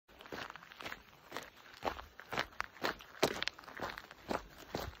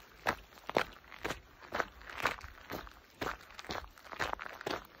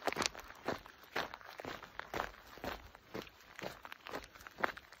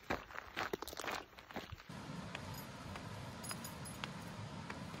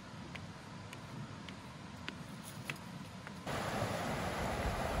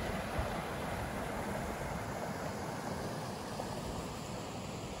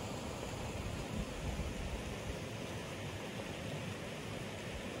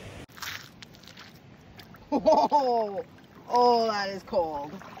Oh, oh, that is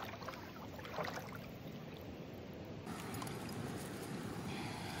cold.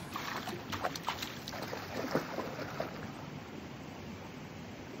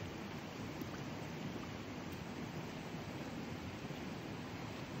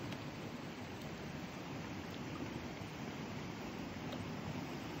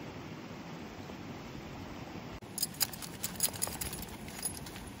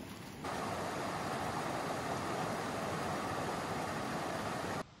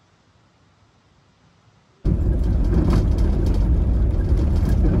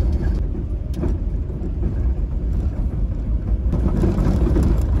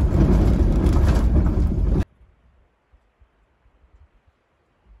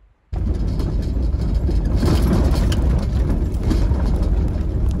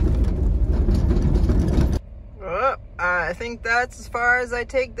 I think that's as far as I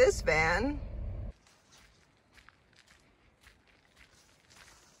take this van.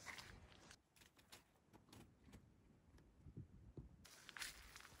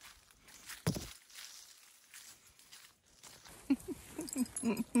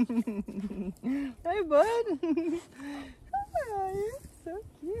 Hey, bud. Oh, you're so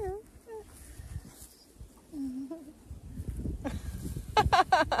cute.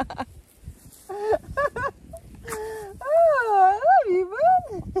 Oh, I love you, bud.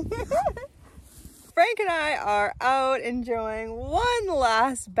 Frank and I are out enjoying one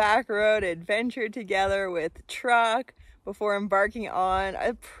last back road adventure together with the truck before embarking on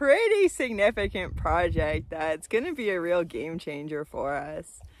a pretty significant project that's going to be a real game changer for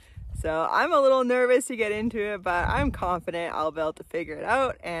us. So I'm a little nervous to get into it, but I'm confident I'll be able to figure it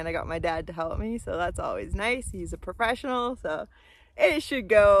out, and I got my dad to help me, so that's always nice. He's a professional, so it should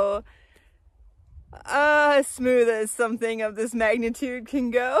go as smooth as something of this magnitude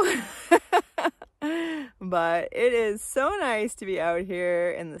can go. But it is so nice to be out here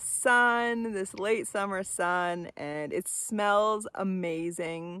in the sun, this late summer sun, and it smells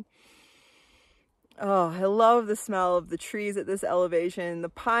amazing. Oh, I love the smell of the trees at this elevation. The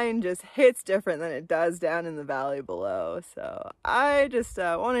pine just hits different than it does down in the valley below. So I just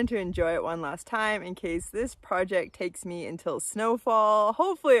wanted to enjoy it one last time in case this project takes me until snowfall.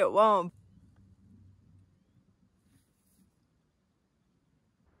 Hopefully it won't.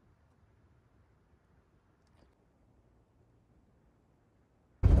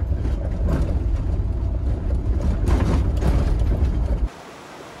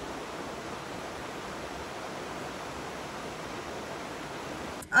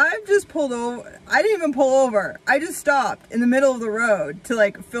 I've just pulled over. I didn't even pull over. I just stopped in the middle of the road to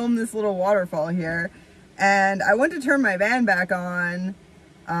like film this little waterfall here. And I went to turn my van back on.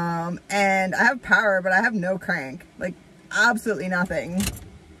 And I have power, but I have no crank. Like absolutely nothing.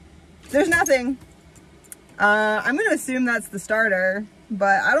 There's nothing. I'm going to assume that's the starter,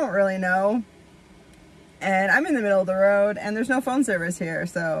 but I don't really know. And I'm in the middle of the road and there's no phone service here,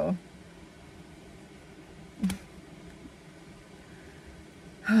 so.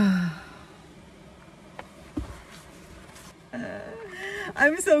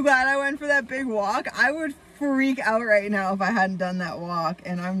 I'm so glad I went for that big walk. I would freak out right now if I hadn't done that walk.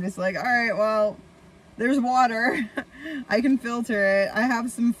 And I'm just like, all right, well, there's water. I can filter it. I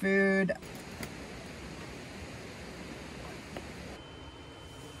have some food.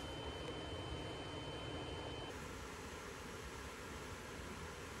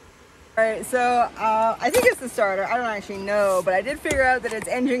 Alright, so I think it's the starter. I don't actually know, but I did figure out that it's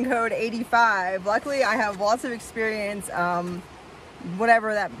engine code 85. Luckily, I have lots of experience,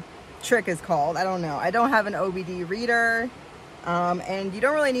 whatever that trick is called. I don't know. I don't have an OBD reader, and you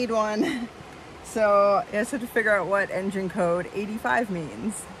don't really need one. So I just have to figure out what engine code 85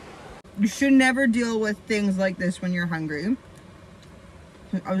 means. You should never deal with things like this when you're hungry.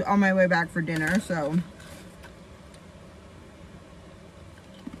 I was on my way back for dinner, so...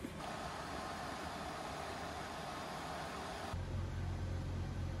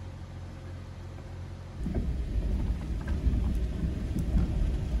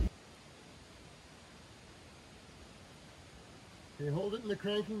 Okay, hold it in the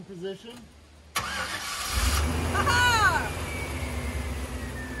cranking position. Aha!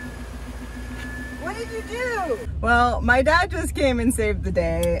 What did you do? Well, my dad just came and saved the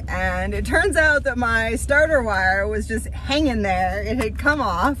day, and it turns out that my starter wire was just hanging there. It had come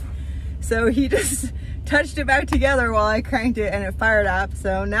off, so he just touched it back together while I cranked it and it fired up.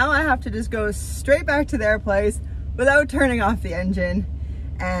 So now I have to just go straight back to their place without turning off the engine.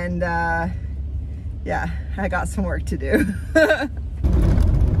 And yeah, I got some work to do.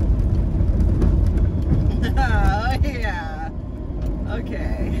 Oh yeah,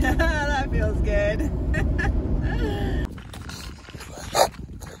 okay, that feels good.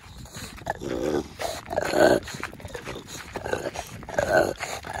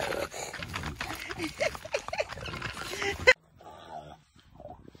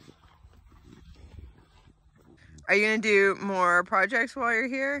 Are you gonna do more projects while you're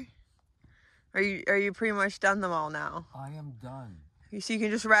here? Are you pretty much done them all now? I am done. So you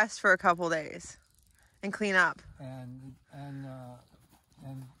can just rest for a couple days and clean up. And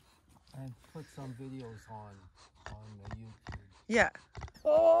put some videos on the YouTube. Yeah.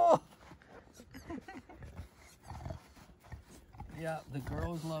 Oh! Yeah, the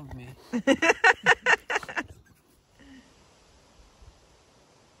girls love me.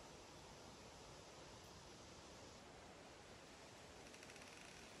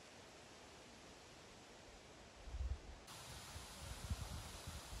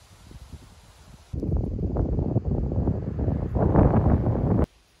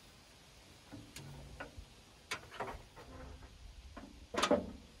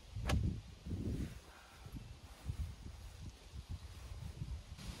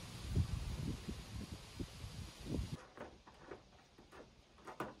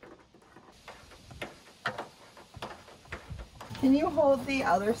 Can you hold the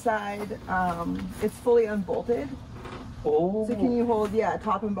other side? It's fully unbolted. Oh. So can you hold, yeah,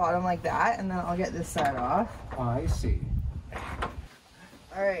 top and bottom like that, and then I'll get this side off. I see.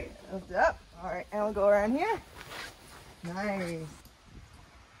 All right, lift it up. All right, and we'll go around here. Nice.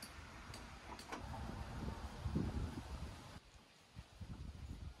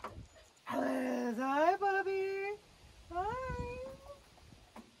 Alice, hi, Bobby. Hi.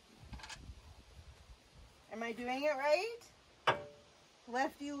 Am I doing it right?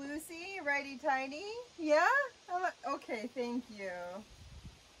 Lefty loosey, righty tighty. Yeah? Okay, thank you.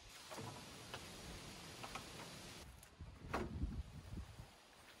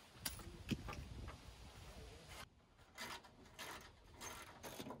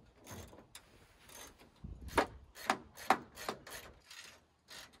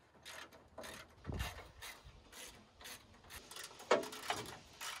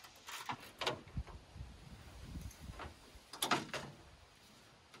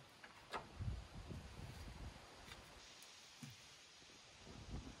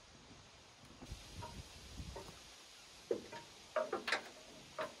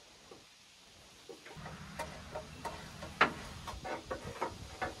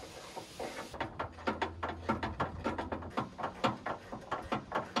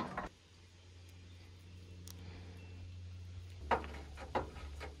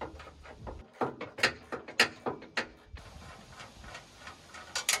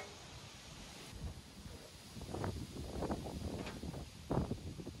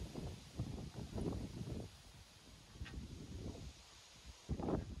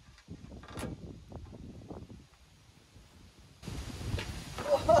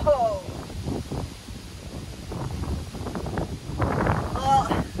 Whoa! Well,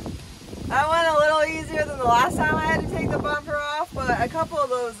 that went a little easier than the last time I had to take the bumper off, but a couple of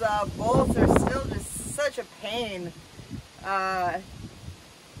those bolts are still just such a pain. The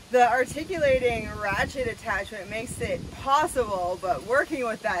articulating ratchet attachment makes it possible, but working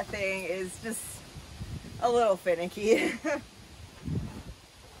with that thing is just a little finicky.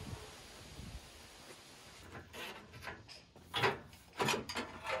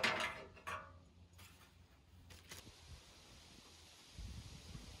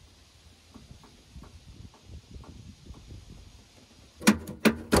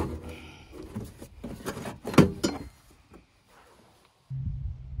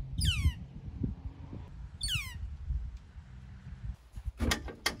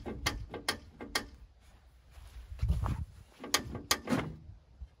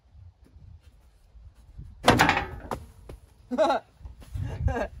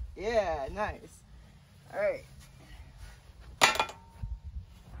 Yeah, nice. All right.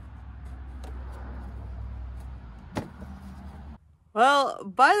 Well,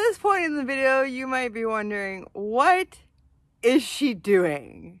 by this point in the video, you might be wondering, what is she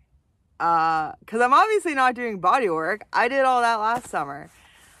doing? Because I'm obviously not doing body work. I did all that last summer.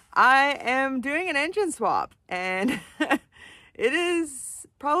 I am doing an engine swap, and it is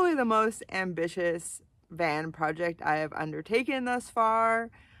probably the most ambitious van project I have undertaken thus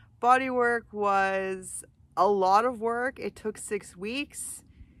far. Bodywork was a lot of work. It took 6 weeks.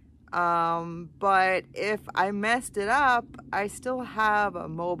 But if I messed it up, I still have a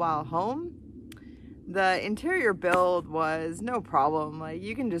mobile home. The interior build was no problem. Like,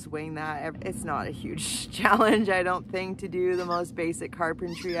 you can just wing that. It's not a huge challenge, I don't think, to do the most basic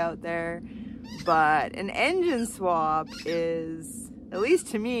carpentry out there. But an engine swap is, at least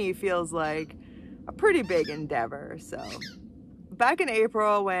to me, feels like a pretty big endeavor. So back in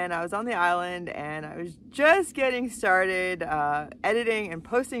April when I was on the island and I was just getting started editing and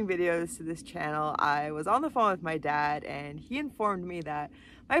posting videos to this channel, I was on the phone with my dad and he informed me that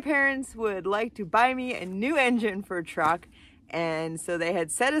my parents would like to buy me a new engine for a truck, and so they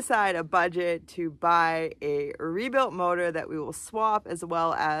had set aside a budget to buy a rebuilt motor that we will swap, as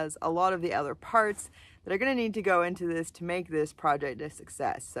well as a lot of the other parts that are going to need to go into this to make this project a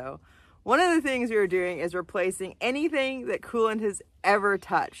success. So one of the things we were doing is replacing anything that coolant has ever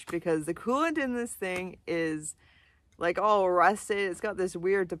touched, because the coolant in this thing is like all rusted. It's got this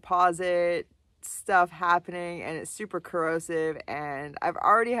weird deposit stuff happening and it's super corrosive, and I've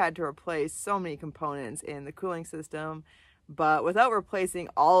already had to replace so many components in the cooling system, but without replacing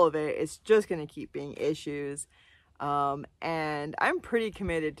all of it, it's just going to keep being issues. And I'm pretty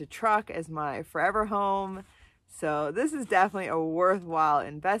committed to truck as my forever home. So this is definitely a worthwhile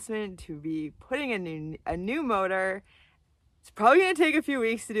investment to be putting a new motor. It's probably going to take a few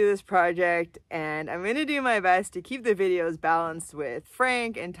weeks to do this project, and I'm going to do my best to keep the videos balanced with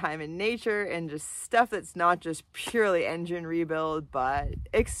Frank and time in nature and just stuff that's not just purely engine rebuild, but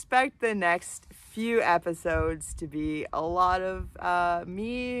expect the next few episodes to be a lot of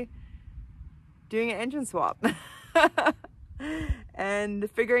me doing an engine swap. And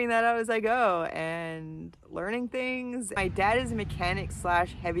figuring that out as I go and learning things. My dad is a mechanic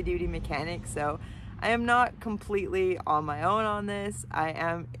slash heavy duty mechanic, so I am not completely on my own on this. I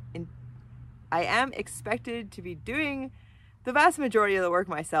am expected to be doing the vast majority of the work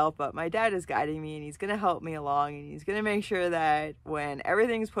myself, but my dad is guiding me and he's gonna help me along, and he's gonna make sure that when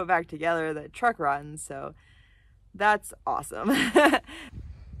everything's put back together, the truck runs. So that's awesome.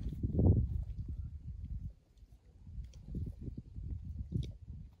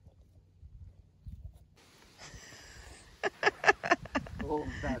 Oh,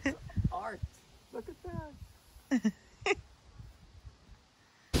 that's art. Look at that.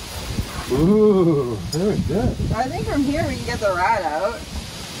 Ooh, very good. I think from here we can get the rad out.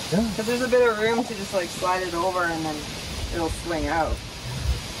 Yeah. Because there's a bit of room to just like slide it over and then it'll swing out.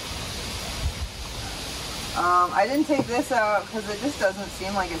 I didn't take this out because it just doesn't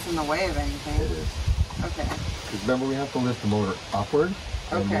seem like it's in the way of anything. It is. Okay. Because remember, we have to lift the motor upward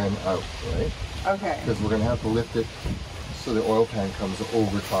and then out, right? Okay. Because we're going to have to lift it so the oil pan comes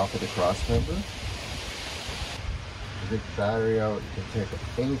over top of the cross member. You take the battery out, you can take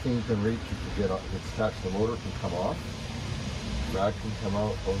anything you can reach, you can get it's attached to the motor, can come off. Rad can come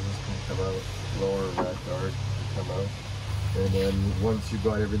out, hoses can come out, lower rad guard can come out. And then once you've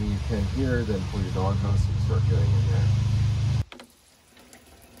got everything you can here, then pull your doghouse and start getting in there.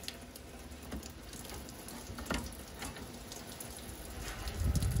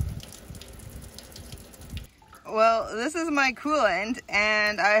 Well, this is my coolant,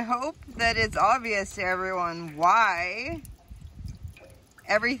 and I hope that it's obvious to everyone why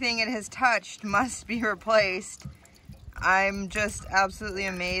everything it has touched must be replaced. I'm just absolutely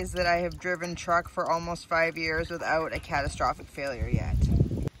amazed that I have driven truck for almost 5 years without a catastrophic failure yet.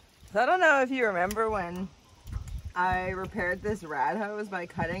 So I don't know if you remember when I repaired this rad hose by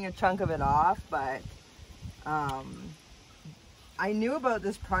cutting a chunk of it off, but I knew about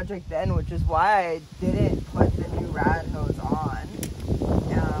this project then, which is why I didn't put the new rad hose on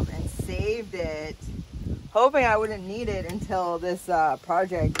and saved it, hoping I wouldn't need it until this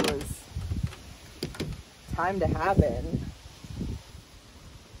project was time to happen.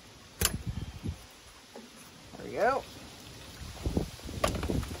 There we go.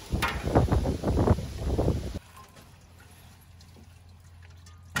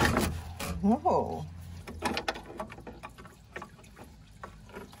 Whoa.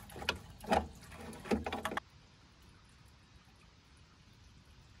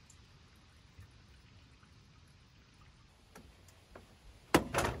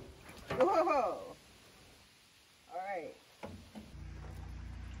 Whoa. All right.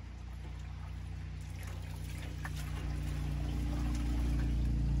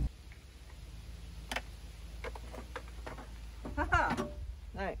 Haha.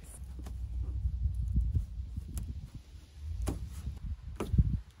 Nice.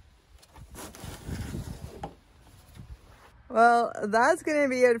 Well, that's gonna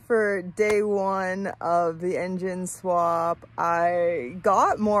be it for day one of the engine swap. I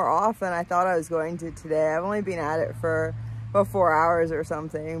got more off than I thought I was going to today. I've only been at it for about 4 hours or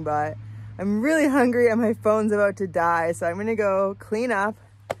something, but I'm really hungry and my phone's about to die, so I'm gonna go clean up,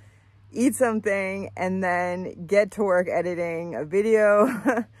 eat something, and then get to work editing a video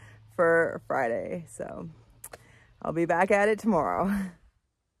for Friday. So I'll be back at it tomorrow.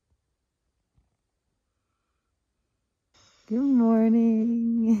 Good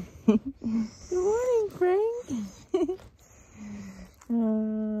morning. Good morning, Frank.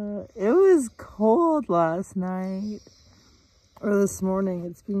 It was cold last night. Or this morning.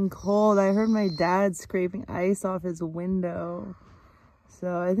 It's been cold. I heard my dad scraping ice off his window.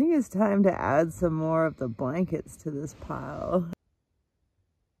 So I think it's time to add some more of the blankets to this pile.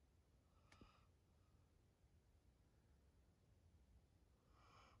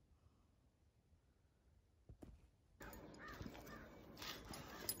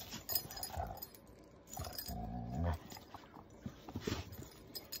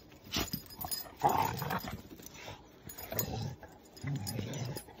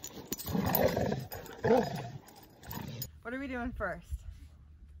 What are we doing first?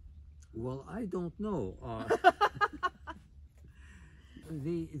 Well, I don't know.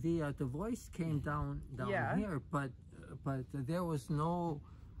 The voice came down Yeah. here, but there was no.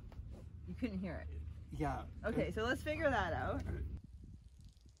 You couldn't hear it. Yeah. Okay, so let's figure that out.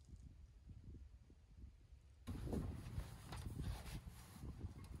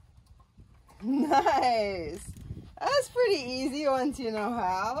 Nice. That's pretty easy once you know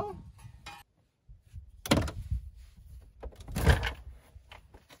how.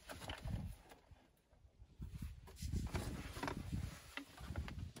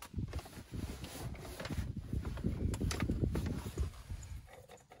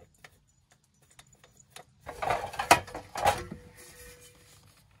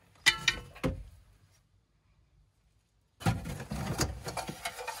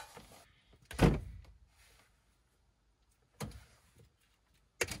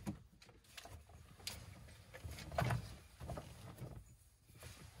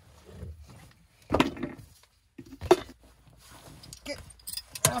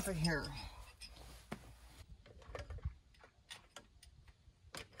 Off of here.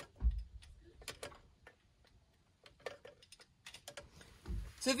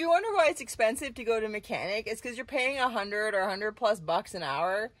 So if you wonder why it's expensive to go to a mechanic, it's because you're paying $100 or $100+ an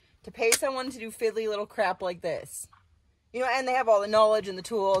hour to pay someone to do fiddly little crap like this. You know, and they have all the knowledge and the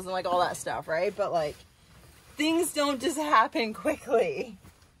tools and like all that stuff, right? But like, things don't just happen quickly.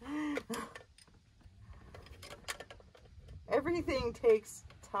 Everything takes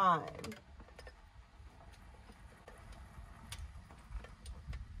time.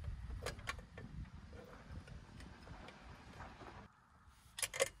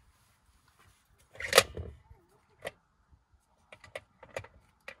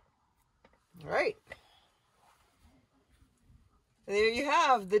 All right. There you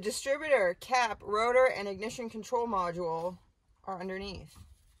have the distributor, cap, rotor, and ignition control module are underneath.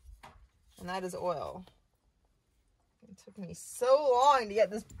 And that is oil. It took me so long to get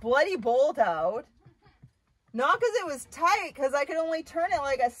this bloody bolt out. Not because it was tight, because I could only turn it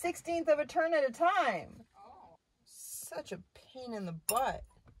like a 1/16 of a turn at a time. Such a pain in the butt.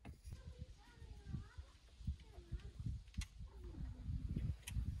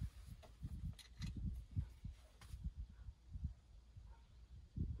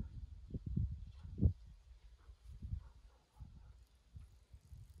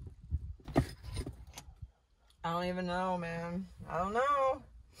 I don't even know, man. I don't know.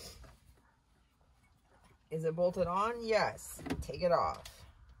 Is it bolted on? Yes. Take it off.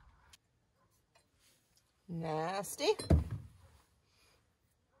 Nasty.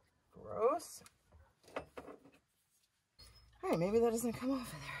 Gross. Alright, maybe that doesn't come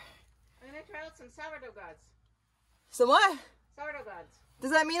off of there. I'm gonna try out some sourdough gods. So what? Sourdough gods.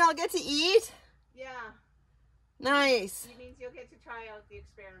 Does that mean I'll get to eat? Yeah. Nice. It means you'll get to try out the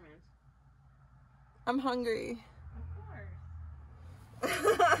experiment. I'm hungry. Of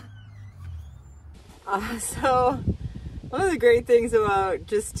course. So one of the great things about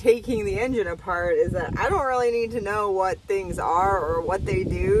just taking the engine apart is that I don't really need to know what things are or what they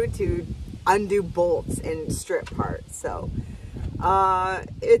do to undo bolts and strip parts. So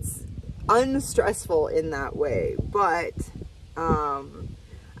it's unstressful in that way, but I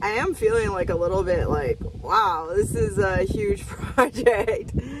am feeling like a little bit like, wow, this is a huge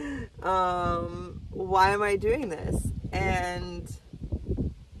project. Why am I doing this? And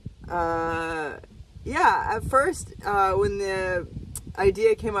yeah, at first when the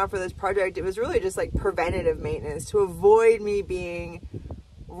idea came up for this project, it was really just like preventative maintenance to avoid me being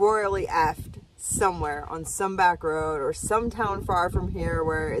royally effed somewhere on some back road or some town far from here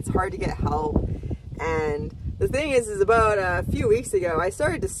where it's hard to get help. And the thing is about a few weeks ago, I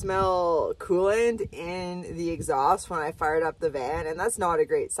started to smell coolant in the exhaust when I fired up the van, and that's not a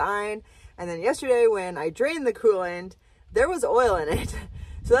great sign. And then yesterday when I drained the coolant, there was oil in it.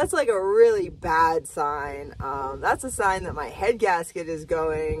 So that's like a really bad sign. That's a sign that my head gasket is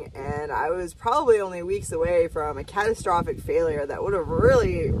going, and I was probably only weeks away from a catastrophic failure that would have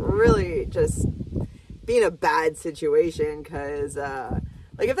really just being a bad situation, because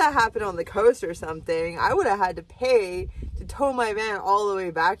like if that happened on the coast or something, I would have had to pay to tow my van all the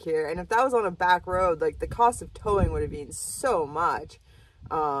way back here. And if that was on a back road, like the cost of towing would have been so much,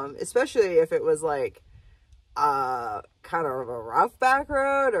 especially if it was like kind of a rough back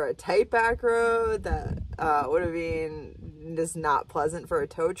road or a tight back road that would have been just not pleasant for a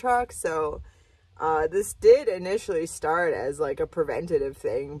tow truck. So this did initially start as like a preventative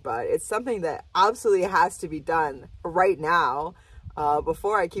thing, but it's something that absolutely has to be done right now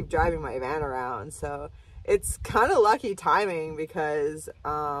before I keep driving my van around. So it's kind of lucky timing, because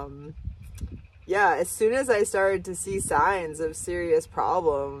yeah, as soon as I started to see signs of serious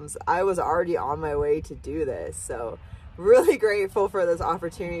problems, I was already on my way to do this. So really grateful for this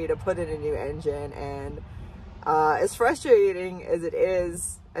opportunity to put in a new engine. And as frustrating as it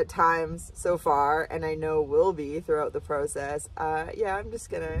is at times so far, and I know will be throughout the process, yeah, I'm just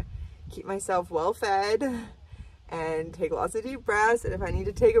gonna keep myself well fed and take lots of deep breaths. And if I need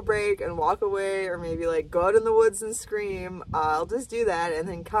to take a break and walk away, or maybe like go out in the woods and scream, I'll just do that and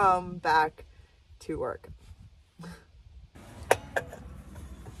then come back to work.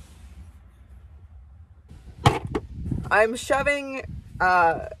 I'm shoving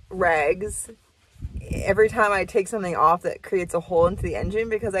rags every time I take something off that creates a hole into the engine,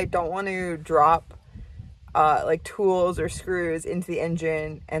 because I don't want to drop like tools or screws into the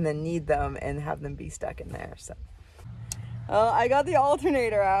engine and then need them and have them be stuck in there. So I got the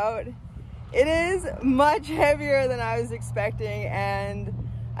alternator out. It is much heavier than I was expecting, and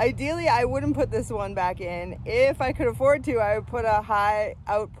ideally I wouldn't put this one back in. If I could afford to, I would put a high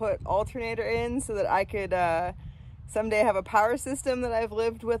output alternator in so that I could someday have a power system that I've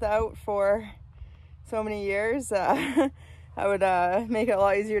lived without for so many years. I would make it a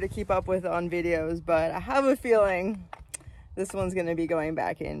lot easier to keep up with on videos, but I have a feeling this one's going to be going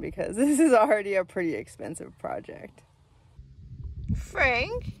back in, because this is already a pretty expensive project.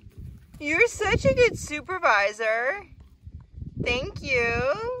 Frank, you're such a good supervisor. Thank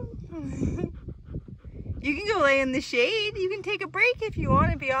you. You can go lay in the shade. You can take a break if you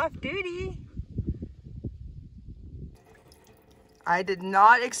want to be off duty. I did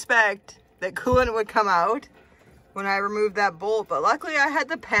not expect that coolant would come out when I removed that bolt, but luckily I had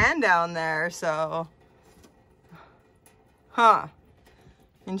the pan down there, so. Huh.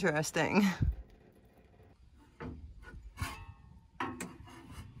 Interesting.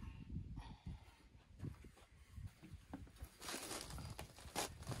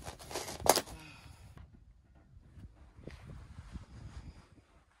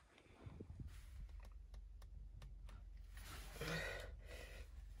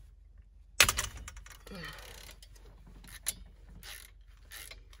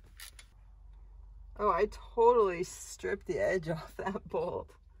 Oh, I totally stripped the edge off that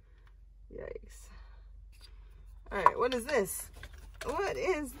bolt. Yikes. All right, what is this? What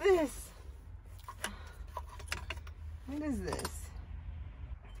is this? What is this?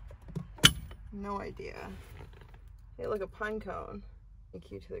 No idea. Hey, look, a pine cone. Thank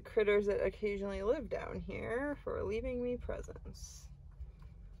you to the critters that occasionally live down here for leaving me presents.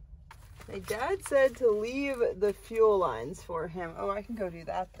 My dad said to leave the fuel lines for him. Oh, I can go do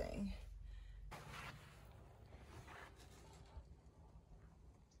that thing.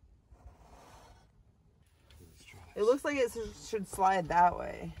 It looks like it should slide that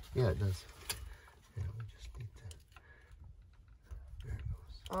way. Yeah, it does. Yeah, we just need to. There it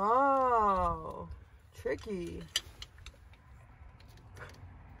goes. Oh, tricky.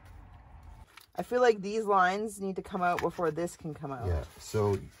 I feel like these lines need to come out before this can come out. Yeah,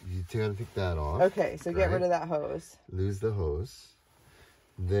 so you gotta take that off. Okay, so get rid of that hose. Lose the hose.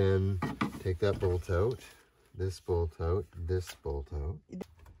 Then take that bolt out, this bolt out, this bolt out.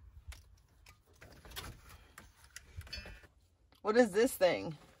 What is this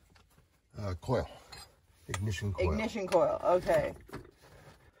thing? Coil. Ignition coil. Ignition coil, okay.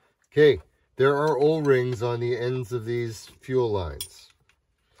 Okay, there are O-rings on the ends of these fuel lines.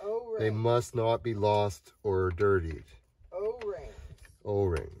 O-rings. They must not be lost or dirtied. O-rings.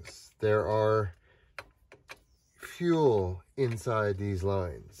 O-rings. There are fuel inside these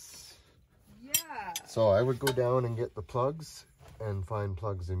lines. Yeah. So I would go down and get the plugs and find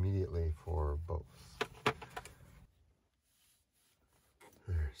plugs immediately for both.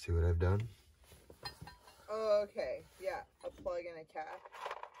 There, see what I've done? Oh, okay, yeah, a plug and a cap.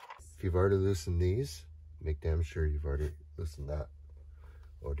 If you've already loosened these, make damn sure you've already loosened that.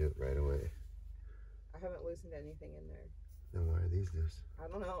 Or do it right away. I haven't loosened anything in there. Then why are these loose? I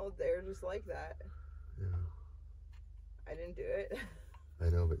don't know, they're just like that. Yeah. I didn't do it. I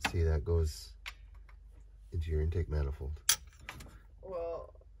know, but see, that goes into your intake manifold.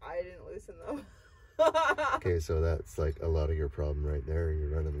 Well, I didn't loosen them. Okay, so that's like a lot of your problem right there.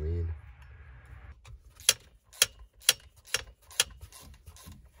 You're running lean.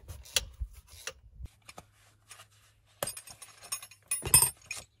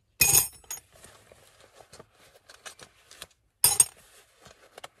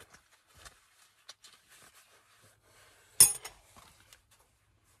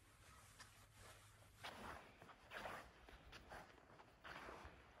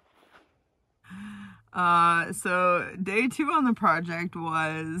 So day 2 on the project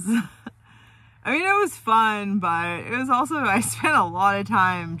was, I mean, it was fun, but it was also, I spent a lot of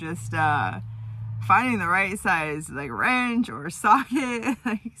time just, finding the right size, like wrench or socket.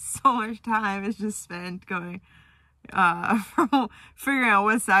 Like so much time is just spent going, from figuring out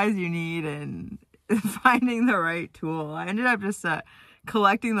what size you need and finding the right tool. I ended up just,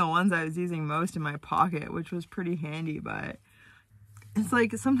 collecting the ones I was using most in my pocket, which was pretty handy, but it's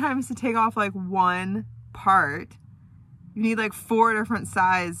like sometimes to take off like one part, you need like 4 different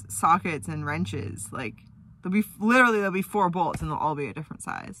size sockets and wrenches. Like there'll be 4 bolts and they'll all be a different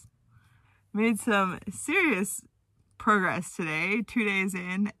size. Made some serious progress today, 2 days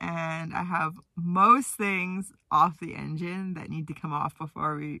in, and I have most things off the engine that need to come off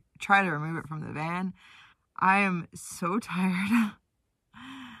before we try to remove it from the van. I am so tired.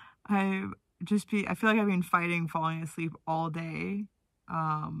 I feel like I've been fighting falling asleep all day.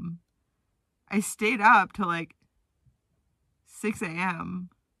 I stayed up till like 6 a.m.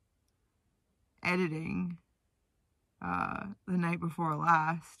 editing the night before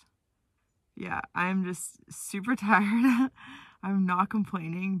last. Yeah, I'm just super tired. I'm not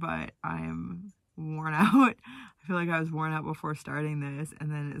complaining, but I am worn out. I feel like I was worn out before starting this, and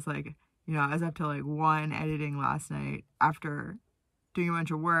then it's like, you know, I was up till like 1 editing last night after doing a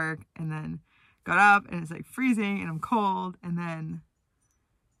bunch of work, and then got up and it's like freezing and I'm cold, and then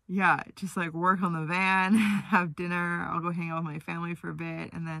yeah, just like work on the van, have dinner, I'll go hang out with my family for a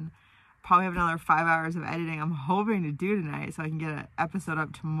bit, and then probably have another 5 hours of editing I'm hoping to do tonight so I can get an episode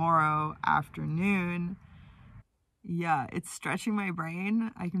up tomorrow afternoon. Yeah, it's stretching my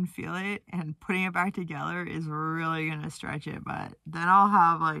brain. I can feel it, and putting it back together is really gonna stretch it, but then I'll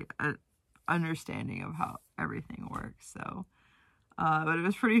have like an understanding of how everything works. So but it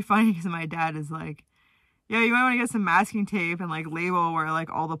was pretty funny because my dad is like, yeah, you might want to get some masking tape and like label where like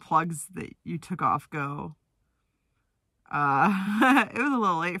all the plugs that you took off go. It was a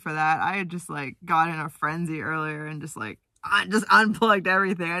little late for that. I had just like got in a frenzy earlier and just like just unplugged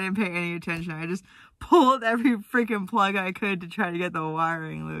everything. I didn't pay any attention. I just pulled every freaking plug I could to try to get the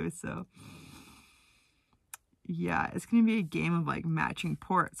wiring loose. So yeah, it's gonna be a game of like matching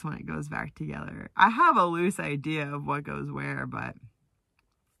ports when it goes back together. I have a loose idea of what goes where, but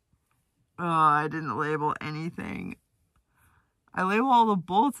oh, I didn't label anything. I label all the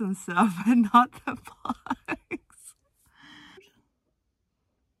bolts and stuff, but not the plugs.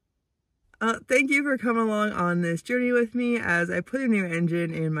 Thank you for coming along on this journey with me as I put a new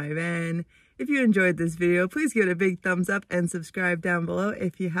engine in my van. If you enjoyed this video, please give it a big thumbs up and subscribe down below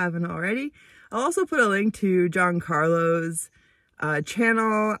if you haven't already. I'll also put a link to John Carlo's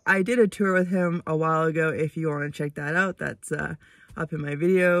channel. I did a tour with him a while ago if you want to check that out. That's up in my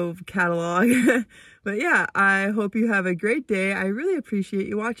video catalog. But yeah, I hope you have a great day. I really appreciate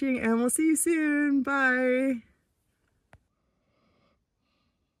you watching, and we'll see you soon. Bye.